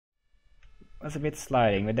was a bit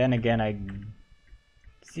sliding, but then again I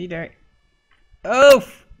see there. Oh,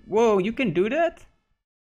 whoa! You can do that.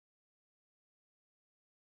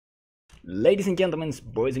 Ladies and gentlemen,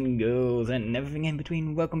 boys and girls, and everything in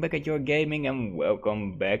between, welcome back at Your Gaming and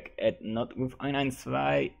welcome back at Not with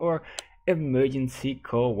 192 or Emergency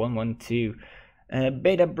Call 112.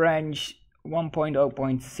 Beta branch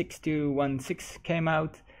 1.0.6216 came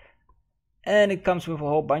out and it comes with a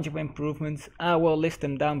whole bunch of improvements. I will list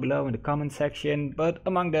them down below in the comment section, but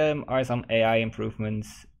among them are some AI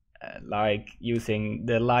improvements like using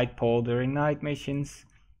the light pole during night missions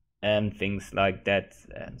and things like that,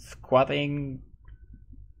 and squatting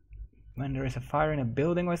when there is a fire in a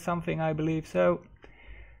building or something, I believe. So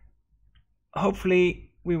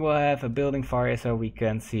hopefully we will have a building fire so we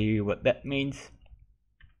can see what that means.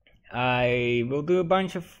 I will do a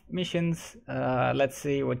bunch of missions. Let's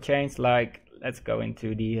see what changed, like let's go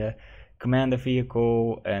into the commander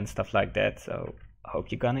vehicle and stuff like that. So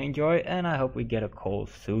hope you're gonna enjoy, and I hope we get a call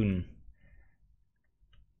soon.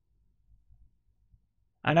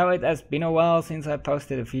 I know it has been a while since I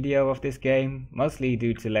posted a video of this game, mostly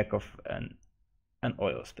due to lack of an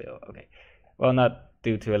oil spill. Okay, well, not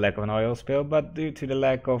due to a lack of an oil spill, but due to the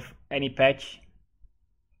lack of any patch.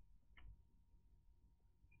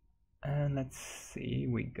 And let's see,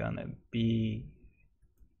 we're gonna be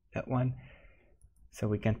that one, so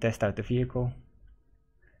we can test out the vehicle.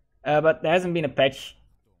 But there hasn't been a patch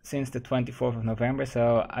since the 24th of November,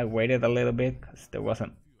 so I waited a little bit because there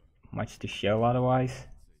wasn't much to show otherwise.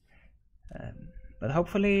 But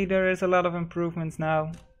hopefully there is a lot of improvements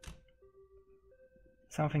now.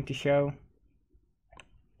 Something to show.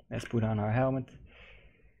 Let's put on our helmet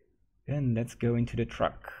and let's go into the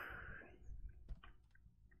truck.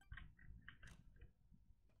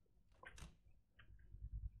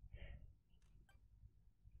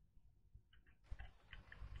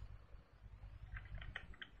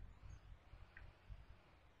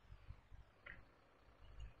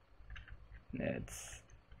 Let's...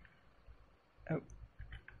 oh.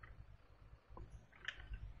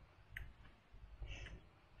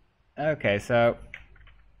 Okay, so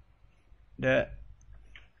that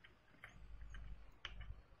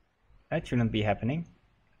shouldn't be happening,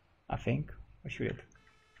 I think. Or should it?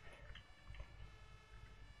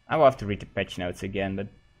 I will have to read the patch notes again, but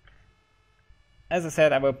as I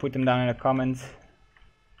said, I will put them down in the comments.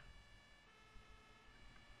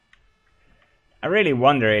 I really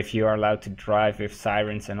wonder if you are allowed to drive with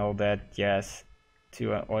sirens and all that, yes,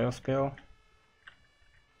 to an oil spill.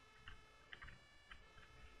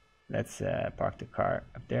 Let's park the car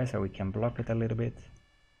up there so we can block it a little bit.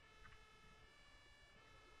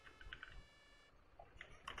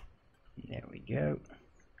 There we go.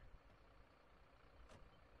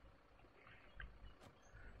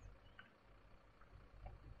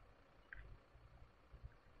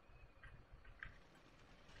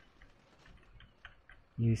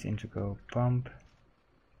 Use integral pump.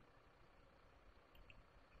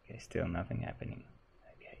 Okay, still nothing happening.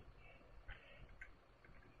 Okay.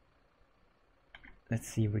 Let's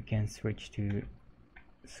see if we can switch to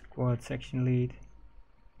squad section lead.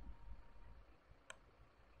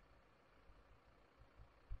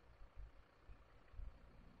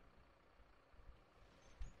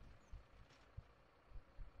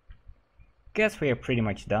 Guess we are pretty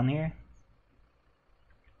much done here.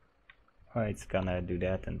 Oh, it's gonna do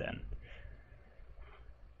that and then.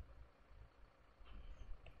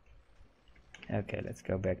 Okay, let's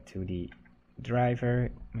go back to the driver,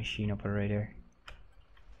 machine operator.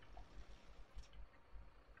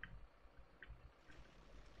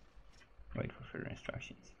 Wait for further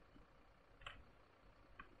instructions.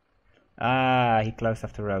 Ah, he closed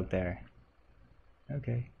off the road there.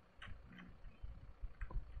 Okay.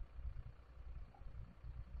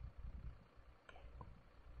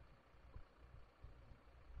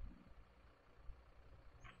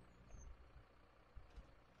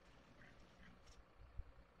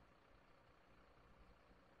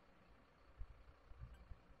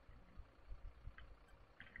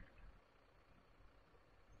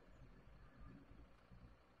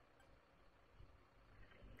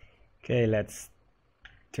 Okay, let's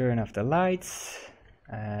turn off the lights,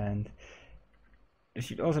 and there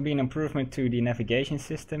should also be an improvement to the navigation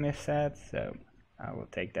system if said, so I will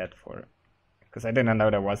take that for, because I didn't know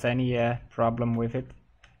there was any problem with it.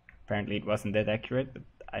 Apparently it wasn't that accurate, but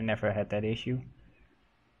I never had that issue.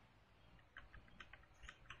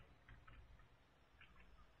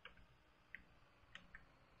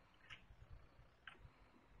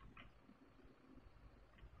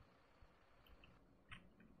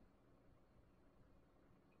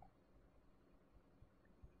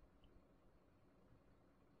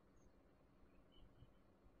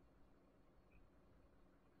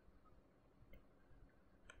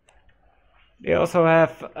 They also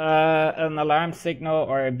have an alarm signal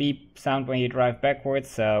or a beep sound when you drive backwards,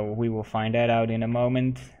 so we will find that out in a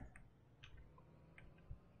moment.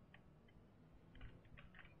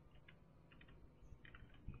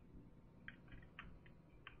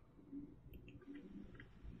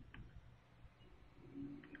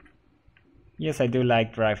 Yes, I do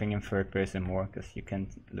like driving in third person more, because you can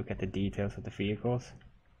look at the details of the vehicles.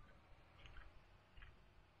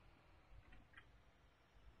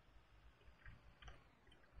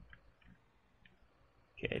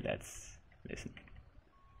 Okay, let's listen.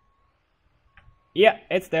 Yeah,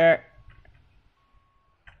 it's there.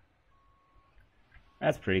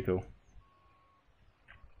 That's pretty cool.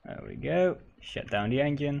 There we go. Shut down the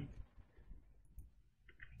engine.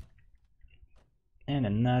 And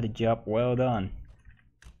another job well done.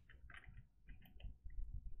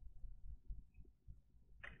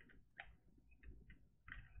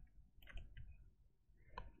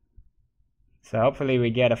 So hopefully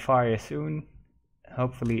we get a fire soon.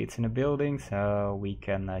 Hopefully it's in a building, so we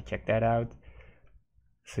can check that out.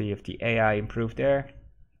 See if the AI improved there.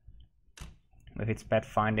 With its pet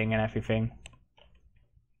finding and everything.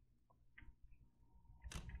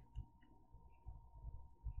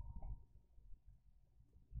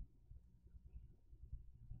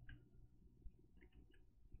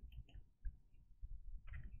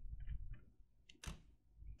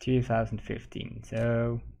 (2015),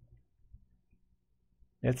 so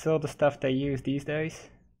that's all the stuff they use these days.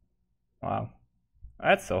 Wow,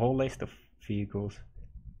 that's a whole list of vehicles.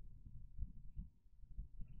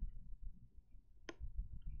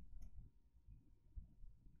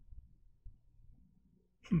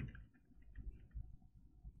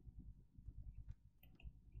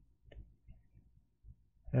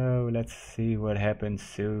 So let's see what happens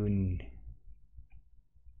soon.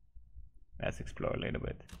 Let's explore a little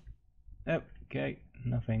bit. Okay,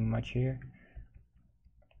 nothing much here.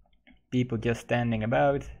 People just standing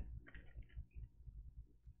about.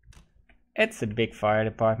 It's a big fire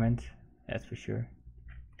department, that's for sure.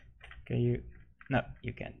 Can you? No,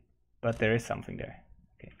 you can't. But there is something there.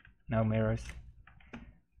 Okay, no mirrors.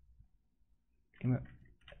 Do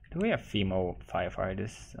we have female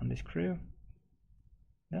firefighters on this crew?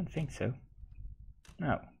 Don't think so.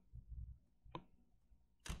 No.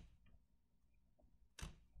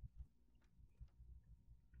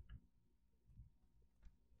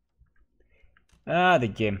 Ah, the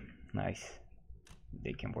gym. Nice.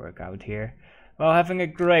 They can work out here. Well, having a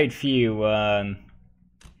great view.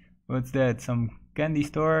 What's that? Some candy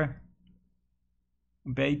store?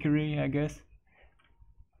 Bakery, I guess.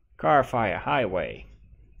 Car fire highway.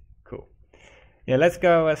 Cool. Yeah, let's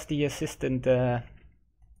go as the assistant.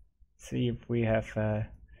 See if we have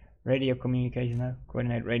radio communication now.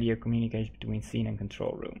 Coordinate radio communication between scene and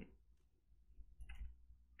control room.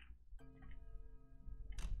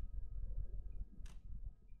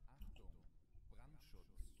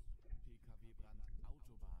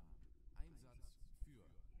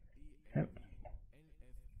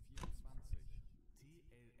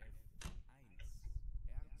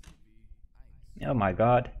 Oh my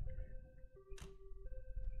god.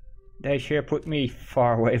 They sure put me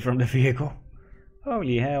far away from the vehicle.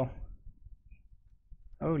 Holy hell.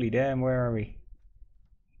 Holy damn, where are we?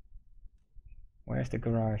 Where's the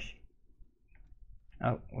garage?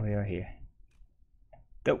 Oh, we are here.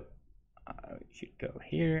 Dope. Should go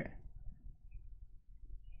here.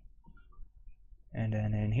 And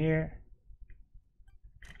then in here.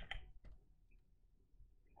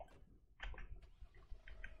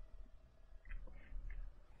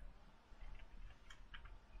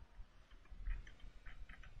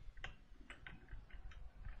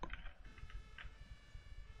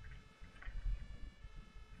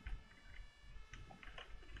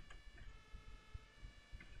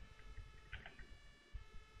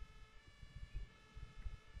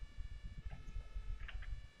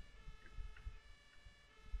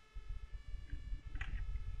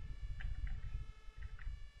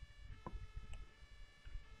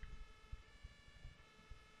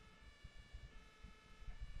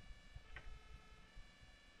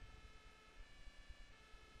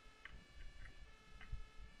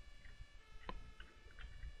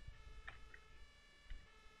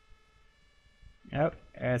 Oh,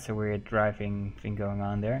 there's a weird driving thing going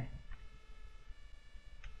on there.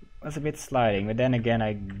 Was a bit sliding, but then again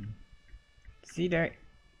I see there.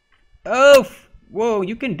 Oh, whoa!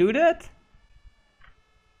 You can do that?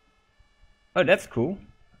 Oh, that's cool.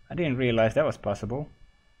 I didn't realize that was possible.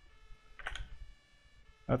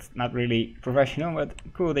 That's not really professional, but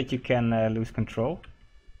cool that you can lose control.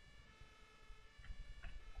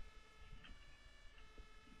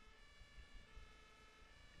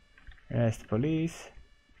 There's the police.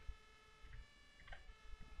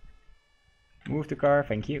 Move the car,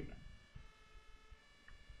 thank you.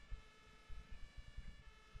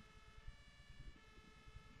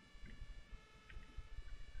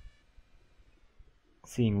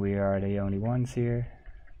 Seeing we are the only ones here.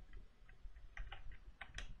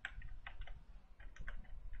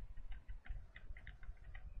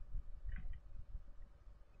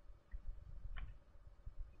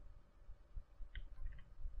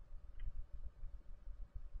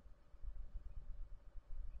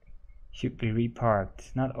 Should be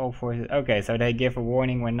reparked. Not all forces. Okay, so they give a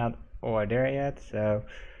warning when not all are there yet. So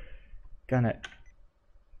gonna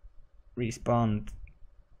respond.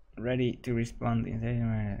 Ready to respond in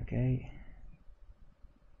the okay.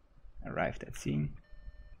 Arrived at scene.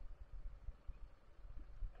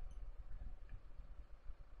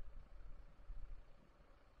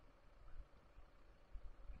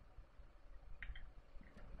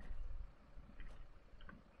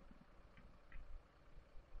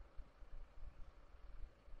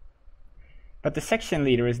 But the section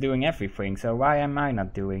leader is doing everything, so why am I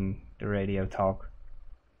not doing the radio talk?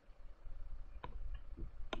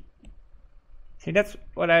 See, that's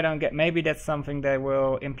what I don't get. Maybe that's something they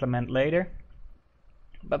will implement later.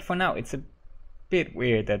 But for now, it's a bit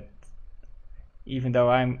weird that even though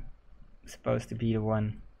I'm supposed to be the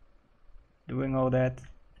one doing all that,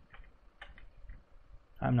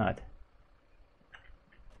 I'm not.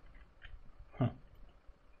 Huh.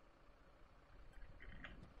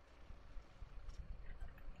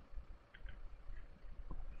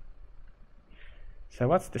 So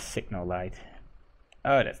what's the signal light?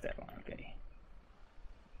 Oh, that's that one, okay.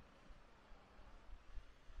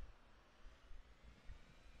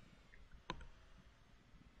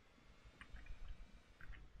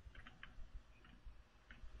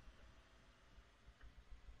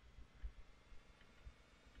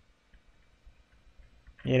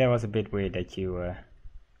 Yeah, that was a bit weird that you...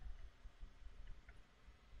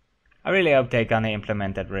 I really hope they're gonna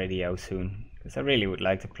implement that radio soon, because I really would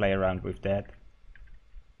like to play around with that.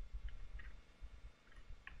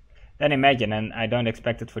 Then imagine, and I don't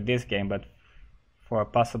expect it for this game, but for a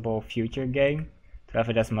possible future game, to have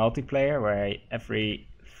it as multiplayer, where every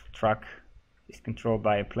truck is controlled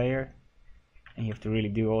by a player, and you have to really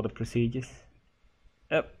do all the procedures.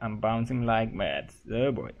 Oh, I'm bouncing like mad.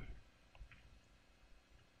 Oh boy.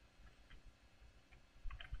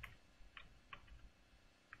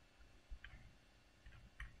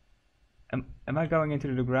 Am I going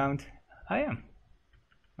into the ground? I am.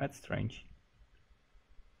 That's strange.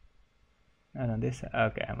 Not on this side.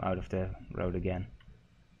 Okay, I'm out of the road again.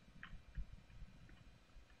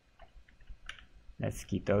 Let's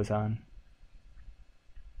keep those on.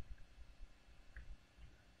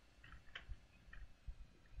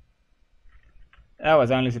 I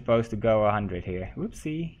was only supposed to go 100 here.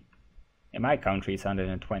 Whoopsie. In my country it's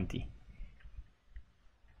 120.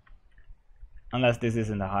 Unless this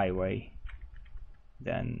isn't a highway,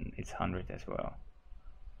 then it's 100 as well.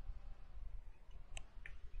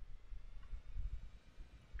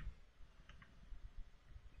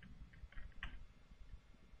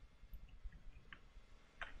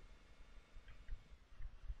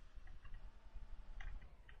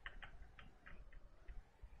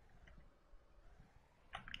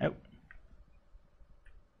 Oh.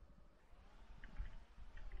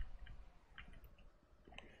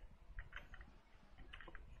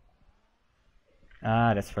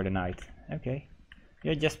 Ah, that's for the night. Okay.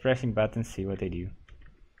 You're just pressing buttons, see what they do.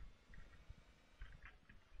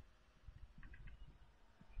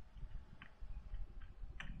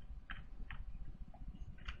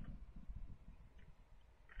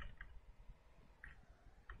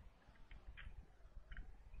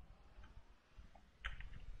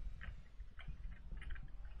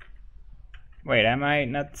 Wait, am I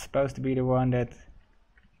not supposed to be the one that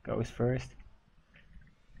goes first?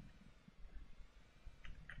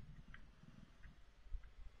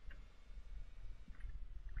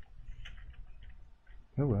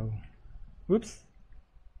 Oh well. Whoops.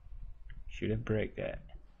 Should have braked that.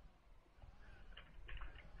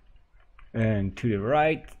 And to the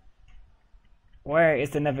right. Where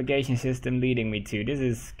is the navigation system leading me to? This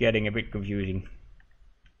is getting a bit confusing.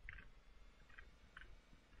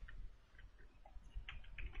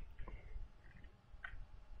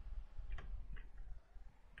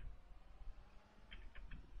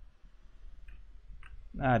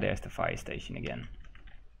 Ah, there's the fire station again.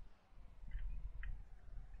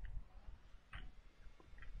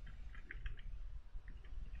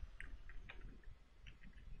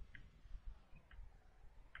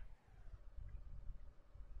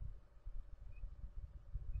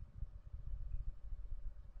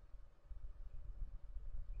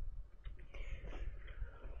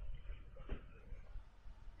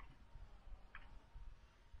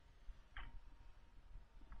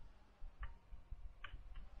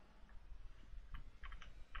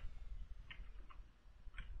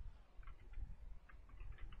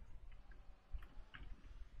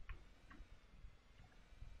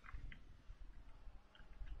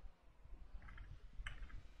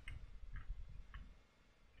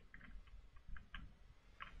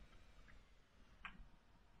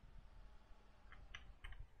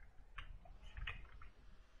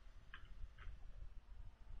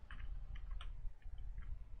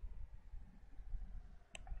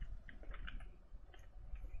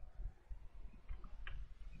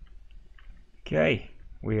 Okay,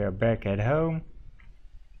 we are back at home.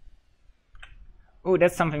 Oh,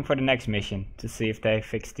 that's something for the next mission, to see if they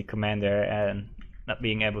fix the commander and not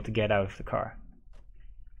being able to get out of the car.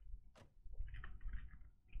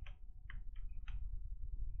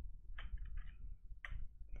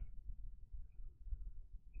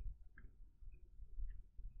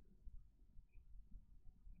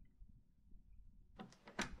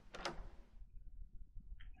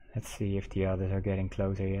 Let's see if the others are getting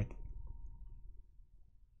closer yet.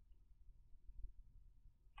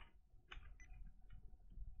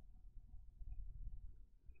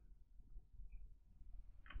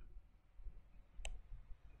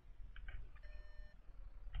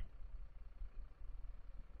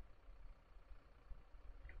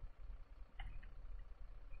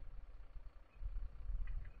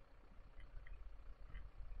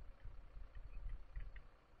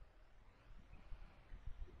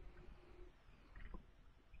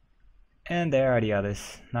 And there are the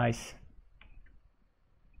others. Nice.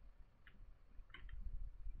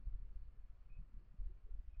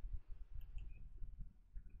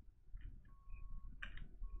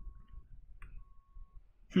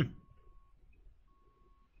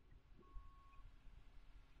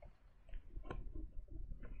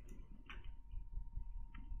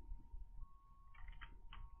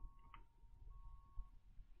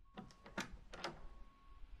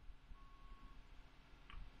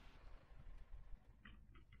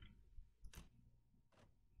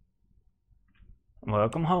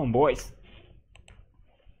 Welcome home, boys.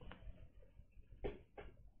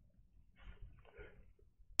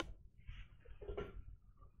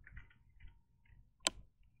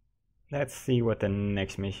 Let's see what the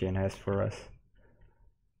next mission has for us.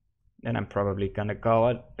 Then I'm probably gonna call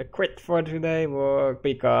it a quit for today work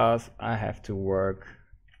because I have to work.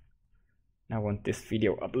 I want this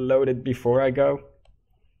video uploaded before I go.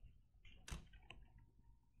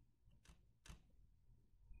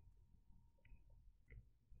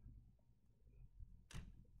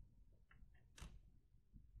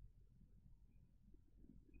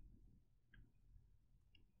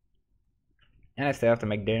 And I still have to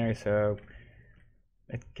make dinner, so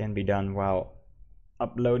it can be done while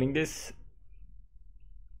uploading this.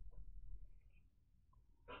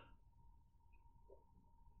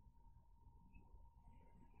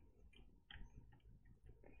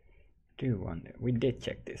 Do wonder, we did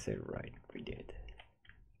check this, right? We did.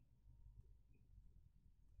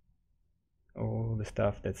 All the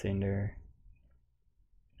stuff that's in there.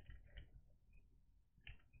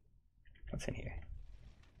 What's in here?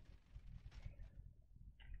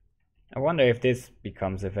 I wonder if this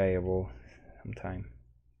becomes available sometime.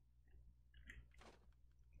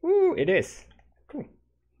 Ooh, it is. Cool.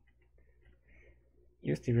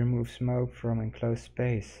 Used to remove smoke from enclosed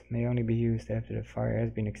space. May only be used after the fire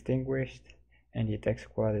has been extinguished and the attack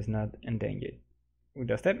squad is not endangered. Ooh,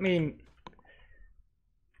 does that mean...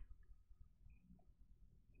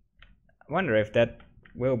 I wonder if that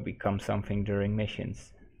will become something during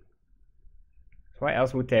missions. So why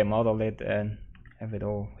else would they model it and have it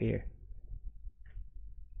all here?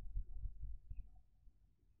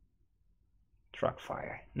 Truck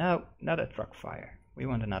fire. No, not a truck fire. We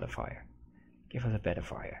want another fire. Give us a better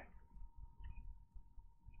fire.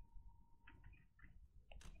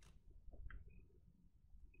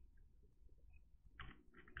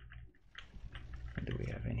 What do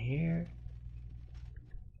we have in here?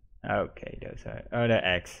 Okay, those are... Oh, the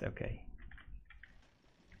X, okay.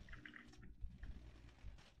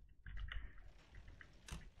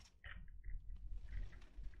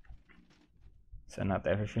 So not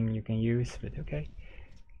everything you can use, but okay.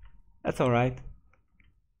 That's alright.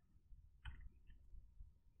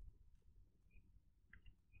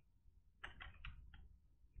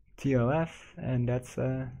 TLF, and that's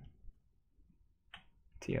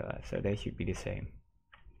TLF, so they should be the same.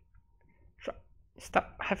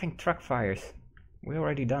 Stop having truck fires. We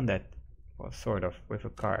already done that. Well, sort of, with a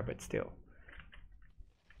car, but still.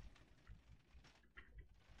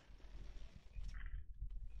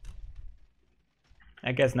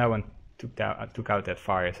 I guess no one took out that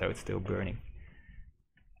fire, so it's still burning.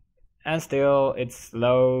 And still, it's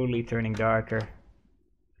slowly turning darker.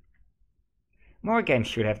 More games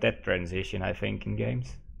should have that transition, I think, in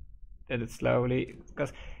games. That it's slowly,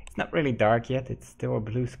 because it's not really dark yet, it's still a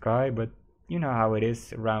blue sky, but you know how it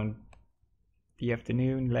is around the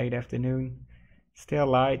afternoon, late afternoon. Still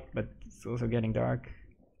light, but it's also getting dark.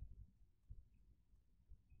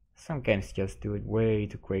 Some games just do it way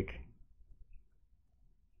too quick.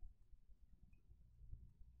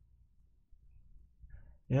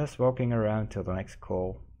 Just walking around till the next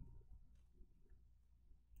call.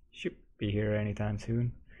 Should be here anytime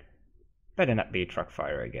soon. Better not be a truck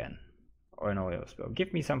fire again. Or an oil spill.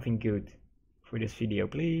 Give me something good for this video,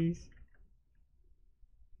 please.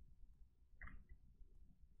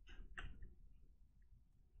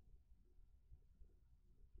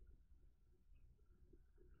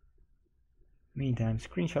 Meantime,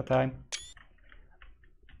 screenshot time.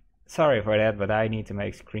 Sorry for that, but I need to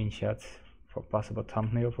make screenshots for possible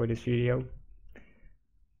thumbnail for this video.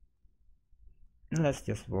 Let's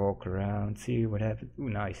just walk around, see what happens. Ooh,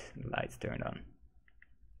 nice. The lights turned on.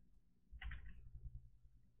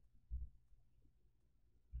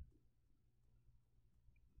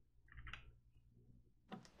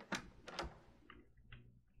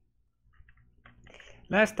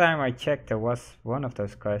 Last time I checked, there was one of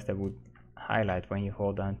those cars that would highlight when you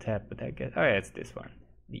hold down tab, but I guess, oh yeah, it's this one,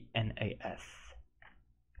 the NAF.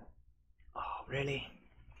 Oh, really?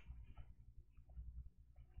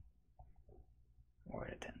 More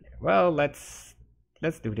than there. Well, let's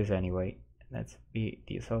do this anyway. Let's be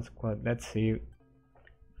the assault squad. Let's see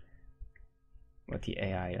what the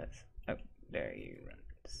AI does. Oh, there he runs.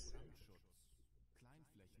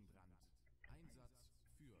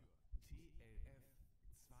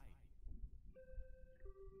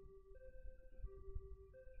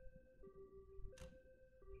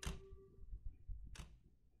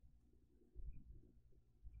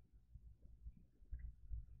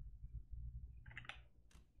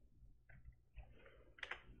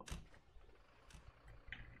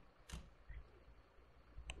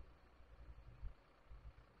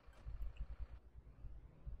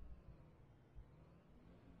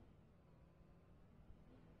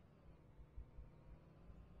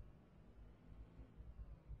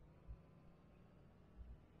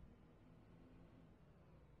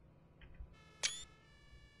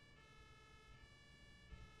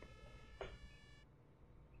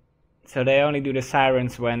 So they only do the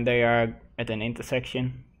sirens when they are at an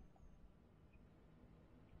intersection.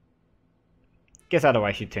 Guess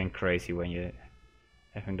otherwise you turn crazy when you're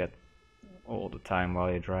having that all the time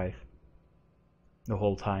while you drive. The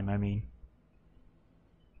whole time, I mean.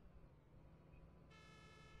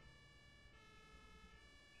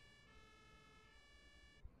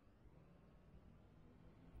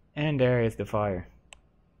 And there is the fire.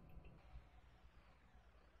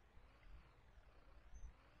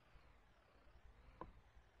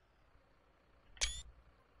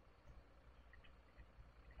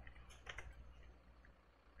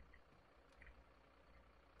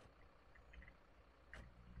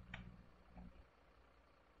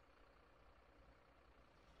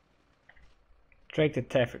 Take the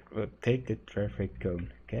traffic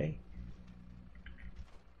cone, okay?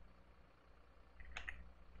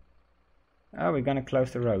 Oh, we're gonna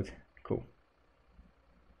close the road. Cool.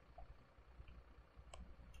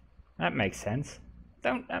 That makes sense.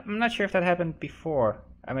 I'm not sure if that happened before.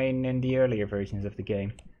 I mean, in the earlier versions of the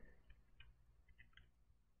game.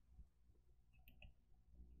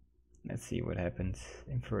 Let's see what happens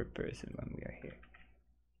in third person when we are here.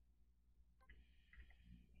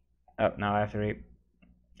 Oh, now I have to read.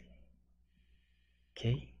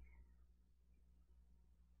 Okay.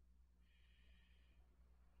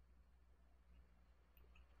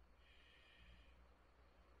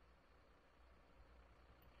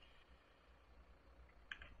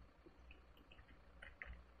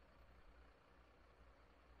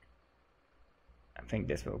 I think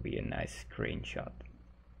this will be a nice screenshot.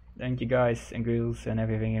 Thank you guys and girls and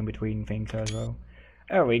everything in between things as well.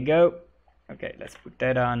 There we go. Okay, let's put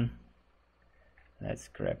that on. Let's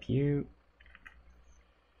grab you.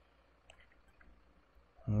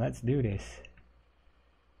 Let's do this.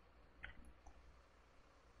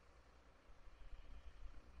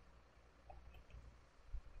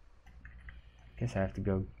 Guess I have to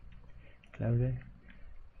go closer.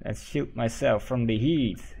 Let's shoot myself from the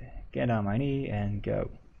heat. Get on my knee and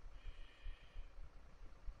go.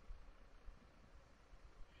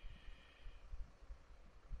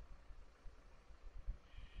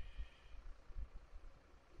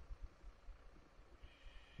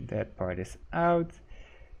 That part is out.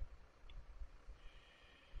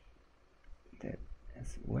 That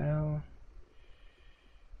as well.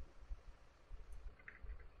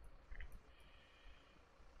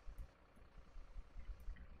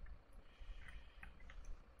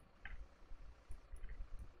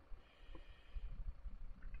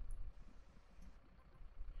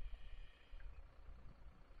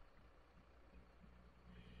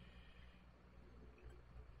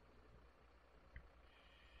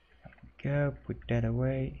 Go, put that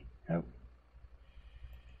away. Oh.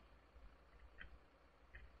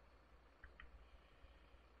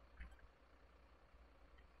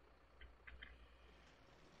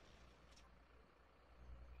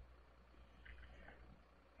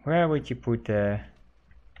 Where would you put the...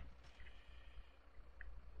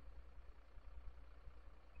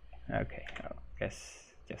 Okay, I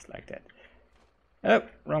guess just like that. Oh,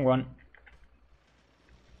 wrong one.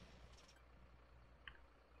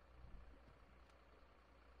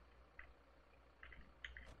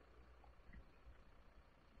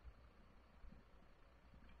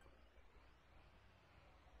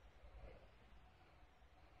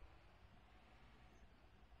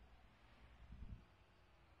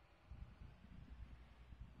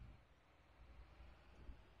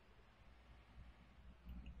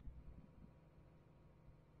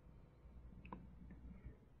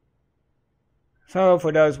 So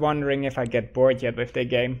for those wondering if I get bored yet with the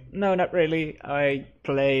game, no, not really. I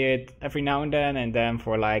play it every now and then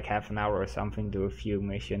for like half an hour or something, do a few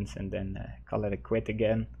missions and then call it a quit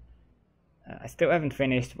again. I still haven't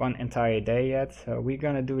finished one entire day yet, so we're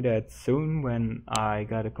gonna do that soon when I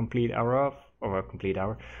got a complete hour off, or a complete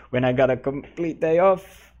hour, when I got a complete day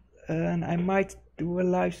off, and I might do a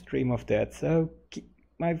live stream of that, so keep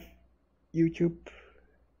my YouTube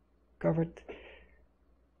covered.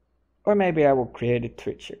 Or maybe I will create a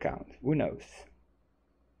Twitch account, who knows.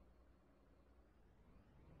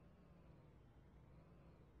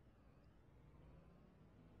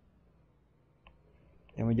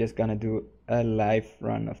 Then we're just gonna do a live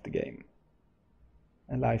run of the game.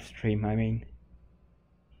 A live stream, I mean.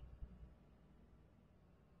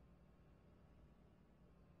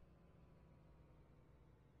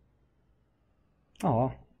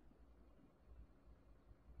 Oh,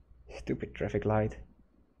 stupid traffic light.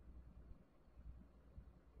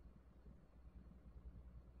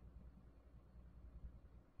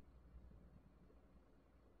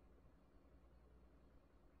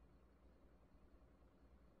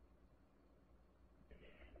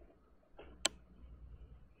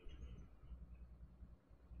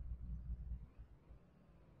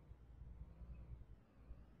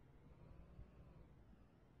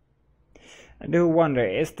 I do wonder,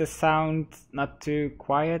 is the sound not too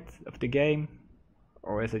quiet of the game?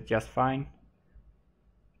 Or is it just fine?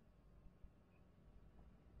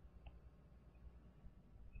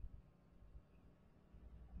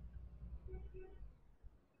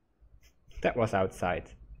 That was outside.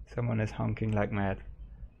 Someone is honking like mad.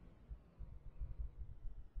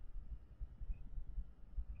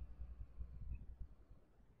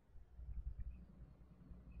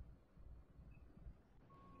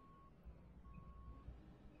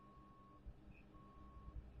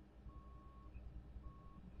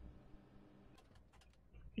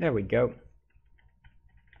 There we go.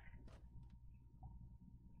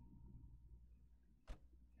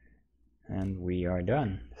 And we are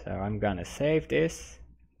done. So I'm gonna save this.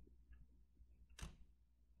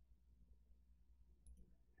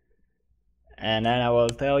 And then I will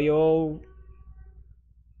tell you all,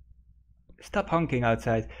 stop honking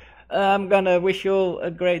outside. I'm gonna wish you all a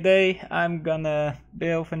great day. I'm gonna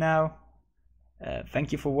bail for now.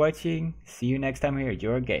 Thank you for watching. See you next time here at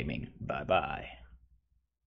Your Gaming. Bye bye.